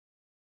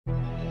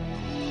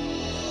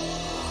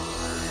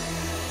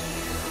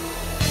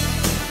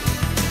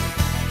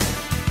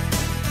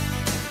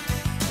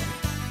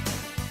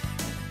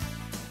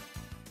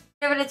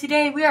But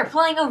today we are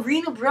playing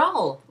Arena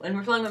Brawl, and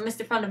we're playing with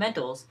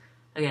Mrfundimentals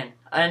again.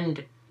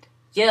 And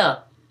yeah,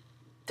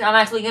 I'm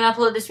actually gonna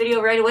upload this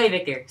video right away,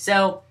 Victor.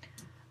 So,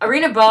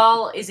 Arena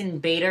Brawl is in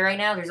beta right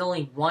now. There's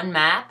only one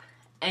map,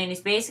 and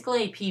it's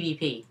basically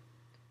PvP,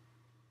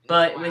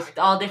 but with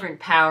all different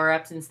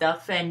power-ups and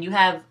stuff. And you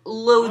have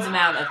loads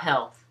amount of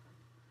health.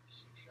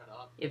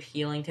 You have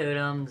healing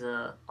totems,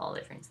 all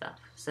different stuff.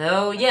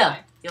 So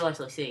yeah, you'll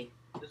actually see.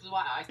 This is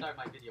why I start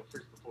my video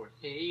first before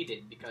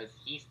Hayden, because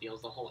he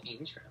steals the whole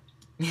intro.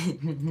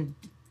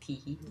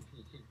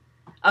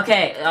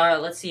 Okay,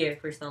 let's see your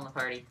first on the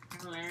party.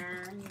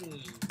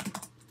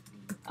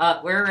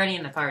 We're already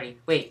in the party.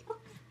 Wait.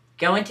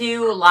 Go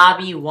into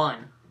lobby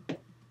 1.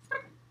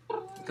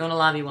 Go into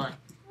lobby 1.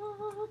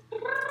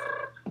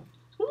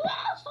 So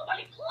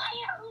many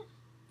players!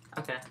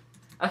 Okay.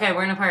 Okay,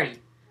 we're in a party.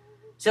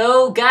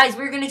 So, guys,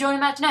 we're gonna join a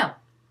match now.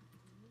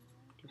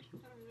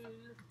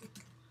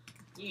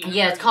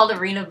 Yeah, it's called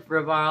Arena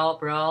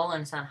Brawl,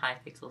 and it's on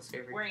Hypixel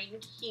server. We're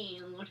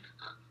cute.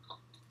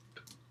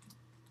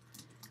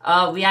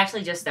 We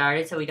actually just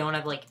started, so we don't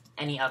have, like,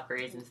 any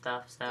upgrades and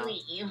stuff, so...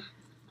 Please.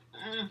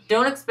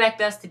 Don't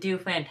expect us to do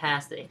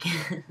fantastic.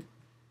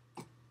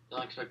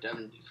 Don't expect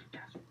Devin to do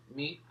fantastic.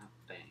 Me? Oh,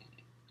 dang.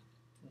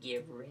 Yeah,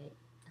 right.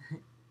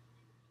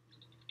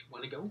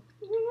 Wanna go?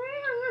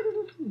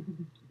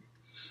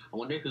 I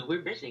wonder who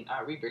we're versing.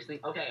 Are we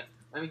versing? Okay,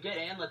 when we get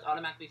in, let's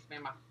automatically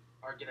spam our...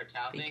 Or get our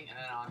cow thing, and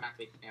then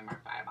automatically spam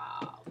our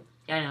fireball.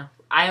 Yeah, I know.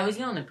 I always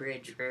go on the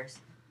bridge first.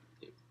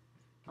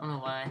 I don't know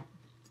why.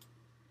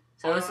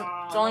 So it's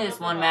only this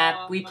one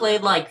map. We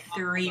played like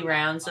 3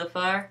 rounds so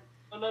far.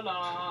 La la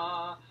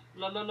la,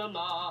 la la la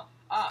la.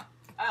 Ah.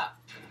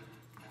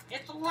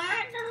 It's a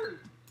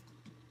lagger!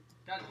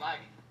 That's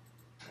lagging.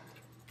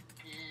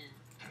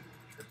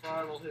 The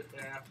fire will hit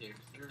there after you.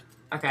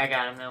 Okay, I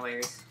got him, no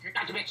worries. You're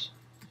gotcha, bitch!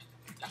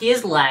 He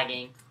is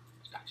lagging.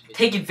 Gotcha, bitch.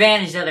 Take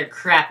advantage of their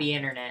crappy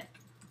internet.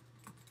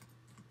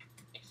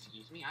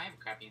 Excuse me, I have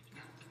crappy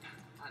internet.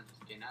 I'm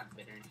just kidding, I have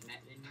better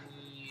internet than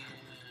you.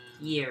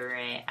 Yeah,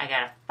 right. I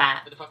got a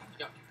Where the fuck?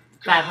 Go.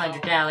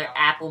 $500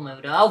 Apple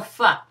modem. Oh,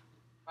 fuck.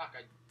 Fuck,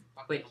 I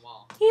fucked Wait. in the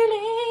wall.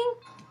 Healing.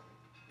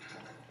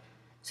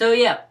 So,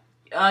 yeah.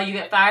 You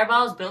get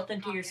fireballs built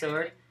into your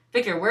sword.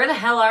 Victor, where the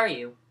hell are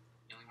you?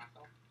 Healing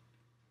myself.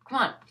 Come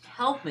on,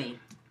 help me.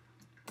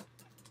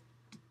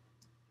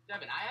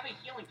 Devin, I have a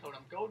healing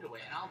totem. Go to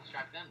it, and I'll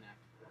distract them then.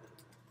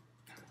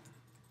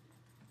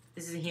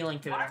 This is a healing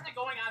Why totem. are they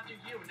going after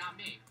you, not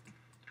me?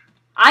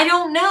 I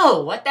don't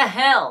know. What the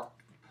hell?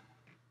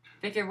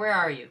 Victor, where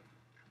are you?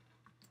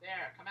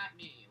 There, come at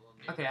me, little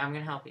noob. Okay, I'm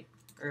gonna help you.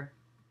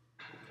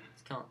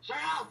 Let's kill him.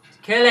 Shout!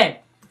 Kill him!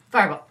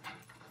 Fireball.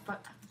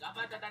 Fuck. Dude,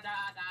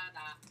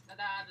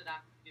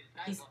 this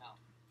guy's He's- low health.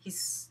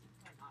 He's...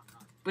 Why not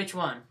run? Which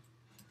one?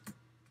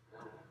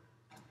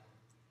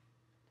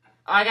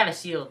 Oh, I got a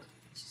shield.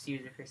 Let's just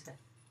use it for a sec.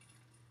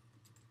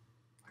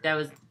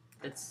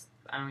 That's...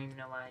 I don't even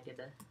know why I did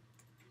that.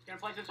 He's gonna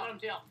place his totem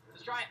tail.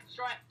 Destroy it,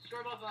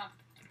 destroy both of them.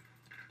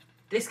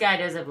 This guy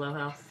does have low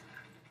health.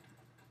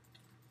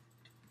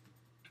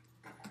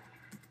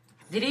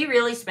 Did he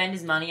really spend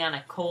his money on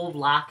a cold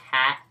lock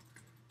hat?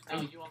 No,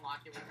 you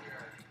unlock it with your...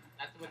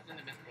 That's what's in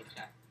the mythical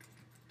chest.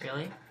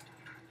 Really?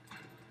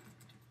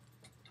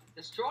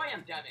 Destroy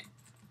him, Devin.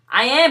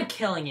 I am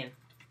killing him.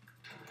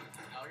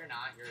 No, you're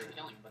not. You're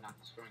killing him, but not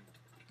destroying him.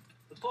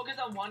 Let's focus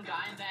on one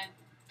guy and then...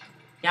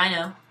 Yeah, I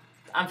know.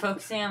 I'm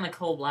focusing on the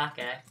cold block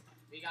guy.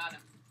 We got him.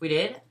 We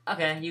did?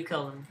 Okay, you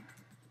killed him.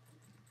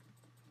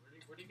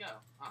 Where'd he go?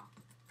 Oh.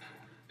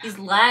 He's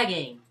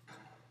lagging.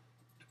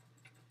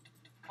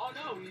 Oh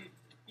no, he...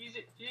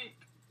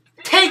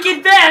 Take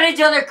advantage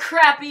of their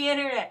crappy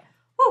internet!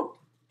 Woo!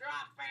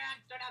 Drop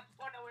fans, don't have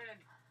fun to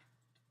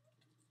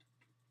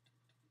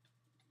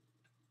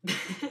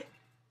win.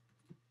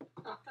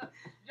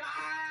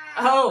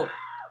 Oh.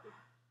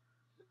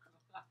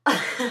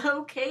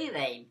 Okay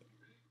then.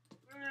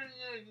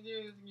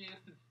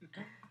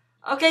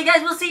 Okay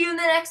guys, we'll see you in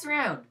the next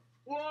round.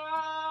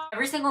 Whoa!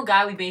 Every single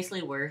guy we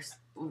basically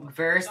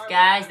versed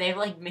guys, they have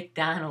like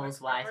McDonald's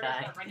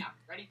Wi-Fi. Right now.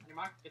 Ready? On your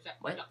mark, get set.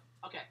 What? Go.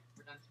 Okay,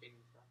 we're done speeding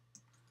stuff.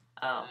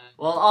 Oh.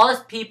 Well, all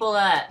those people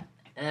that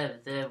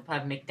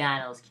have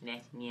McDonald's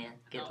connection, yeah,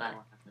 goodbye.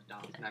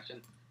 McDonald's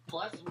connection.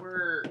 Plus,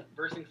 we're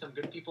versing some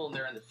good people, and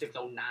they're in the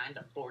 609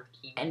 to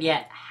 14. And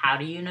yet, how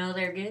do you know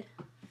they're good?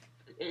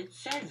 It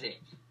says it.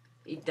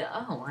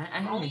 Oh, I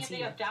Only haven't if seen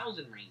they it. have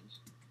 1,000 range.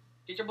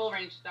 Get your bull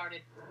range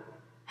started.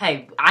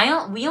 Hey,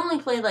 we only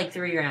played like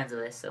 3 rounds of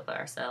this so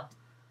far, so.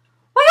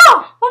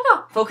 What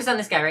no? Focus on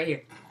this guy right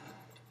here.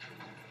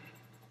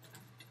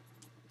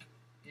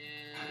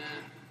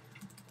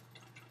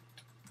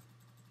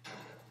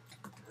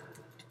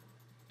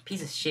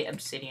 Piece of shit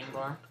obsidian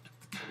block.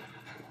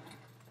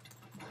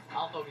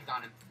 I'll focus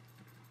on him.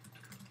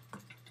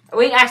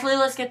 Wait, actually,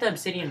 let's get the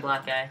obsidian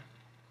block guy.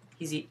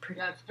 He's Yeah,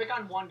 let's pick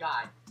on one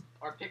guy.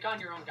 Or pick on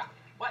your own guy.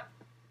 What?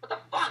 What the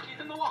fuck? He's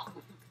in the wall.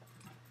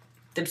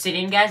 The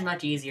obsidian guy's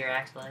much easier,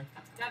 actually.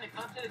 Yeah, they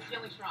come to the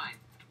healing shrine.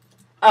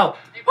 Oh.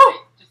 Hey, Woo! wait,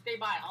 just stay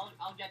by.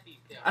 I'll get these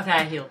two. Okay,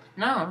 I healed.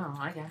 No,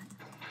 I got it.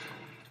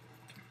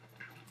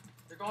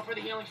 They're going for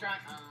the healing shrine.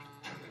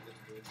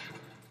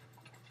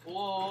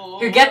 Whoa.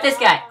 Here, get this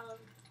guy.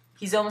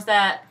 He's almost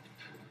at...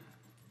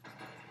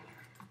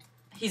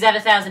 He's at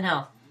 1,000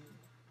 health.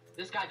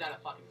 This guy's at a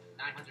fucking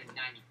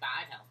 995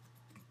 health.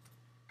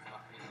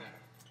 Fuck, he's there.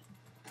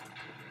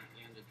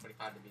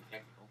 825 to be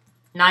technical.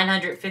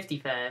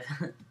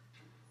 955.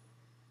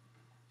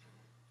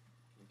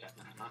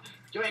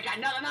 You ain't got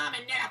another mom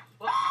in there.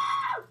 Woo!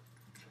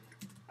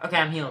 Okay,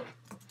 I'm healed.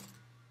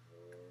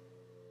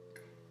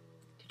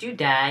 Did you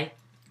die?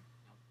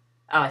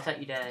 Oh, I thought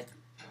you died.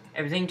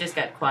 Everything just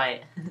got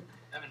quiet.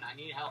 Evan, I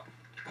need help.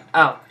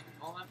 Oh.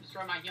 Don't let him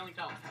destroy my healing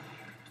tome.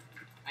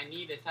 I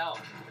need his help.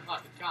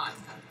 Fuck, it's gone.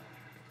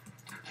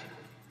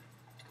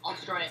 I'll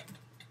destroy it.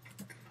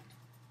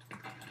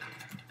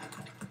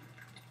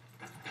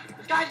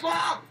 This guy's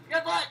low!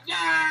 Guess what?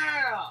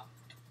 Yeah!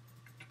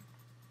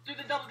 Do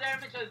the double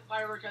damage as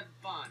firework has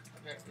spawn.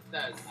 Okay, it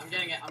says. I'm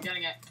getting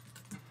it.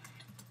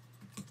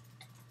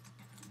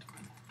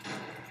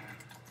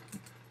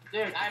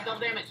 Dude, I have double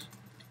damage.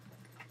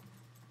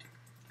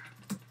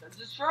 Let's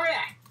destroy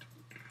it!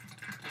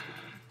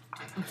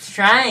 I'm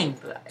trying,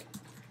 but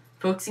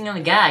focusing on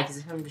the guy, because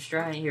if I'm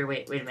destroying it here,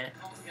 wait a minute.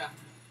 Oh, yeah.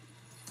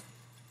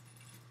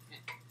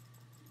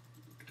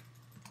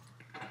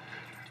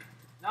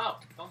 No,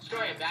 don't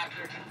destroy it,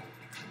 bastard.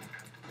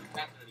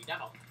 Bastard, the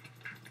devil.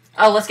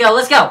 Oh, let's go!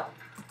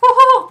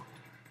 Woohoo!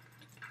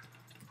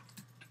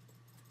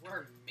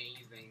 We're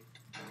amazing.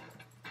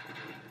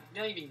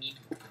 You don't even need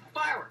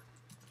fireworks.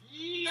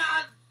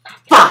 Yes!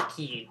 Fuck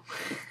you!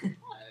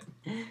 What?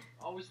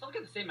 Oh, we still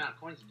get the same amount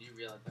of coins. Do you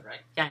realize that,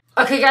 right? Yeah.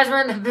 Okay, guys,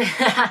 we're in the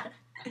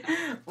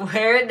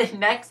we're in the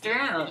next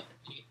round.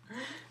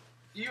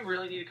 Do you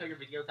really need to cut your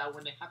videos out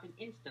when they happen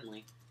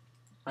instantly?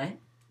 What?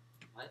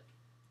 What?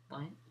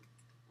 What?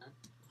 Huh?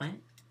 What?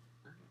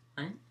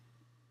 What?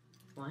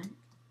 What?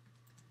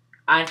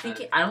 I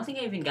don't think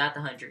I even got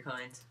the 100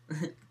 coins.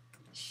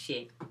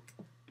 Shit.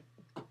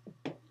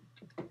 Damn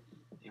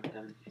it,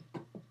 Devin.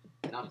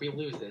 Now if we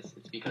lose this,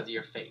 it's because of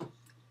your face.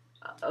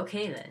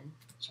 Okay then.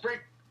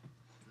 Sprint!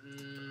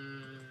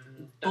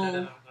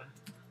 Boom.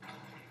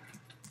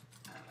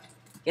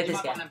 Get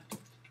this guy. Him.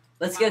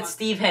 Let's get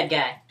Steve Head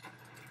guy.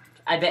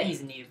 I bet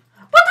he's a noob.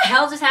 What the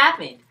hell just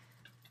happened?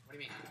 What do you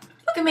mean?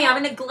 Look at me,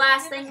 I'm in a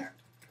glass thing.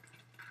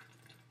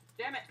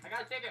 Damn it, I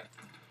gotta save it.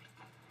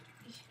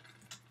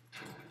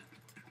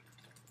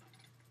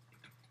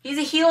 He's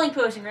a healing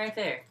potion right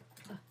there.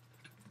 This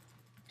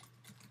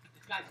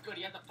guy's good,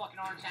 he has a fucking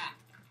orange hat.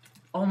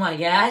 Oh my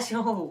gosh,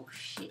 oh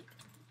shit.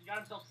 He got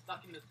himself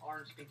stuck in this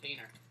orange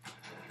container.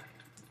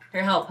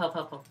 Here, help.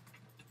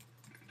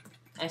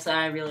 Actually,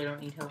 I really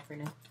don't need help right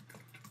now.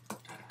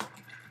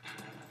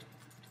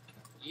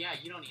 Yeah,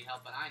 you don't need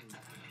help, but I don't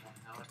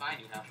know if I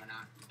need help or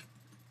not.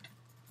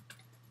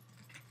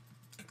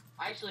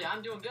 Actually,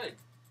 I'm doing good.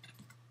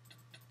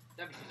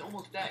 Devin, he's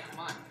almost dead, come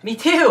on. Me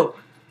too!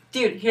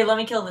 Dude, here, let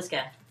me kill this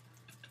guy.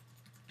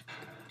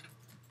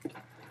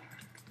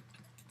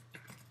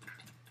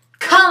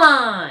 Come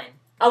on!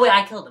 Oh wait,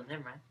 I killed him,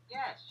 never mind.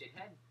 Yeah,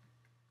 shithead.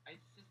 I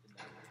assisted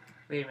that.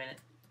 Wait a minute.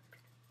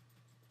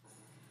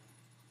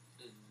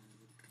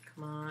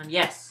 Come on,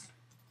 yes.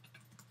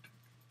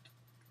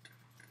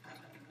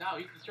 No,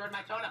 you destroyed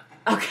my totem.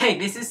 Okay,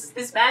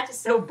 this match is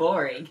so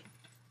boring.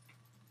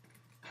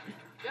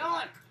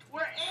 Dylan,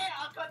 we're in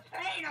a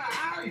container!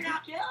 How are you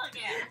not killing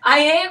it? I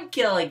am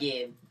killing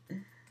him.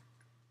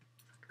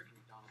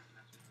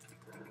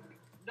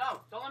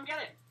 No, don't let him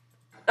get it.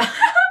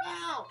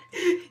 No!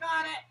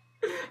 Got it!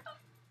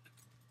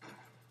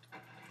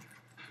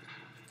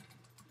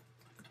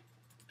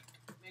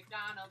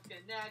 McDonald's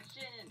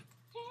connection.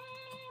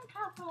 Team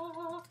Papa.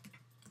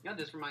 You know what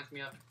this reminds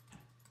me of?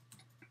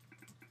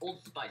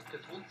 Old Spice,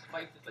 because Old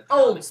Spice is like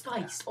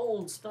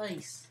Old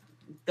Spice.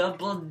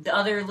 The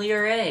other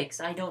lyrics.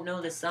 I don't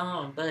know the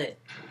song, but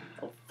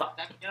oh fuck.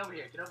 Get over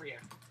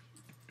here.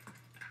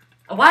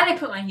 Why did I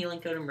put my healing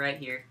totem right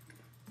here?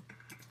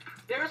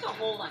 There's a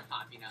hole on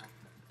top, you know.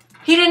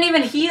 He didn't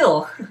even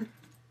heal.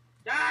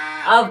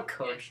 Ah, Of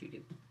course you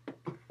do.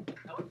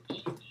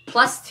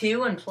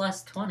 +2 and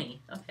 +20.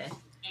 Okay.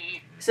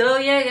 So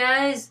yeah,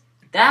 guys,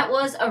 that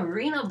was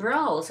Arena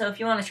Brawl. So if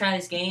you want to try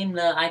this game,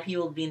 the IP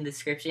will be in the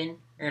description.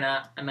 Or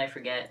not, I might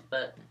forget,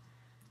 but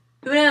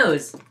who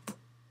knows?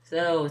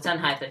 So it's on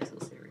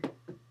Hypixel server.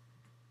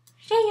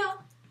 See ya!